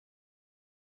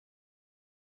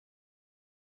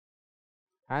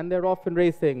And they're off and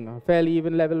racing. A fairly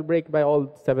even level break by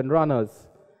all 7 runners.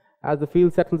 As the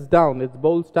field settles down, it's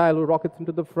Bold Style who rockets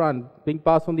into the front, being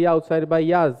passed on the outside by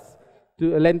Yaz.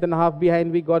 To a length and a half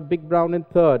behind, we got Big Brown in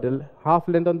third. A half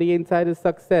length on the inside is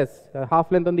Success. A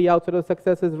half length on the outside of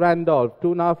Success is Randolph.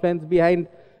 2.5 lengths behind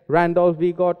Randolph,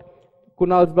 we got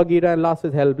Kunal's Bagheera, and last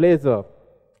is Hellblazer.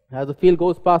 As the field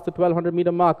goes past the 1200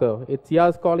 meter marker, it's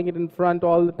Yaz calling it in front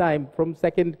all the time. From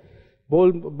second,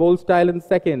 Bold Style in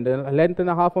second. A length and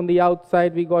a half on the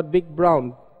outside, we got Big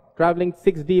Brown. Traveling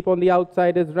 6 deep on the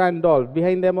outside is Randolph.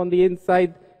 Behind them on the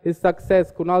inside is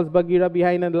Success. Kunal's Bagheera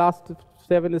behind, and last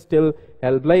 7 is still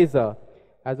Hellblazer.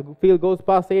 As the field goes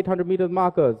past the 800 meter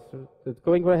markers, it's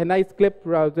going for a nice clip.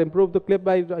 Improved the clip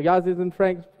by Yazid and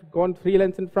Frank, gone 3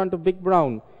 lengths in front of Big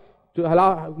Brown.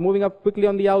 Moving up quickly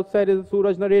on the outside is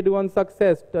Suraj Narredu on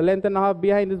Success. A length and a half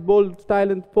behind is Bold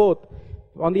Style in fourth.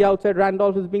 On the outside,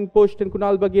 Randolph is being pushed, and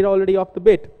Kunal Bagheera already off the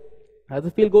bit. As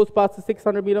the field goes past the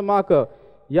 600 meter marker,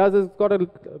 Yaz has got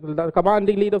a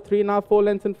commanding lead of 3.5, 4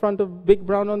 lengths in front of Big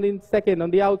Brown on the second. On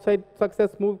the outside,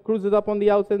 Success cruises up on the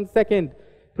outside in second.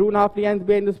 2.5 lengths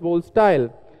behind this Bold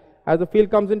Style. As the field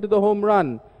comes into the home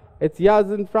run, it's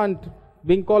Yaz in front,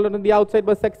 being called on the outside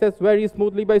by Success very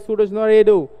smoothly by Suraj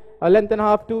Narredu. A length and a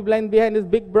half, 2 lengths behind is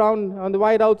Big Brown. On the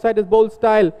wide outside is Bold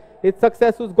Style. It's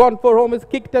Success who's gone for home, is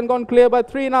kicked and gone clear by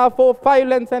 3.5, 4, 5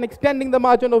 lengths and extending the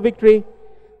margin of victory.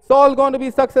 It's all going to be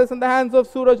Success in the hands of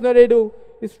Suraj Narredu.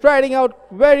 He's striding out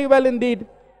very well indeed.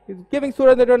 He's giving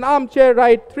Suraj Narredu an armchair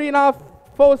ride. 3.5,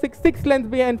 4, 6 lengths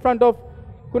behind in front of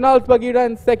Kunal Bagheera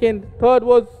in second. Third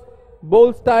was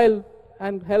Bold Style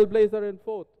and Hellblazer in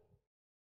fourth.